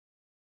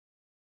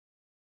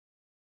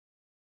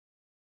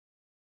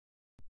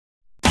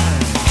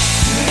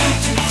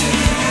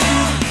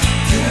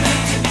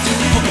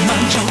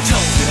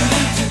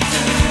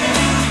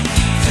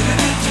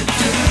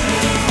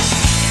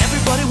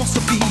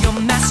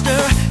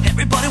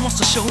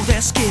wants to show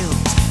their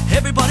skills.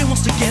 Everybody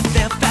wants to get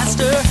there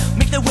faster,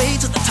 make their way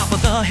to the top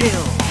of the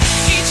hill.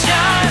 Each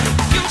time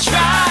you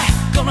try,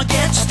 gonna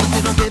get just a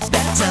little bit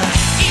better.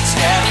 Each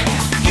step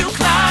you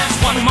climb,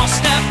 one more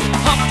step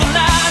up the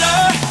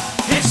ladder.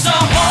 It's a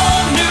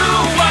whole new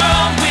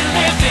world we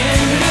live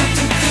in.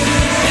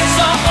 It's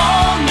a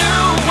whole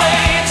new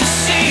way to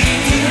see.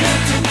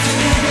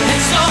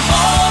 It's a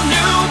whole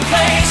new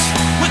place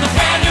with a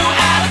brand new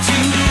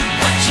attitude,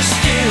 but you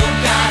still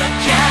gotta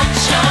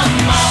catch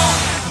 'em all.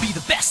 Be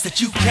the best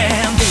that you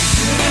can be.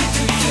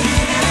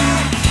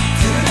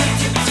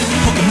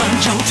 Pokemon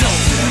Johto.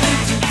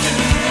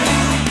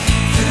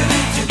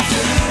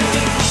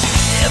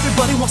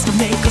 Everybody wants to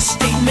make a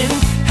statement.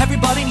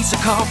 Everybody needs to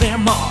carve their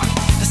mark.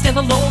 To stand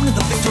alone in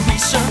the victory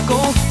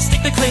circle,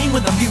 stake their claim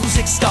when the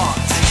music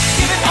starts.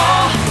 Give it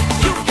all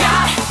you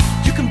got.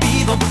 You can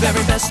be the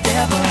very best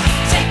ever.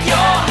 Take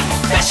your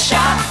best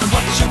shot, and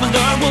what you've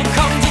learned will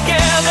come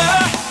together.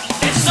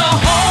 It's a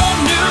whole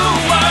new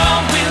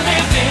world we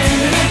live in.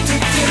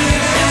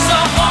 It's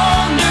a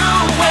whole new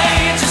way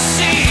to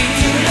see.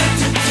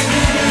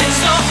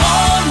 It's a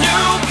whole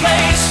new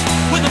place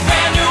with a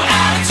brand new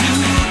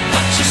attitude,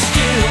 but you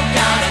still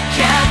gotta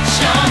catch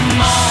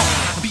 'em all.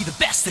 Be the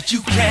best that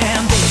you can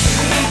be.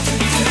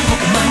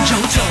 Pokemon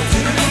Johto.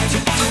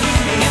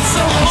 It's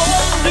a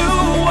whole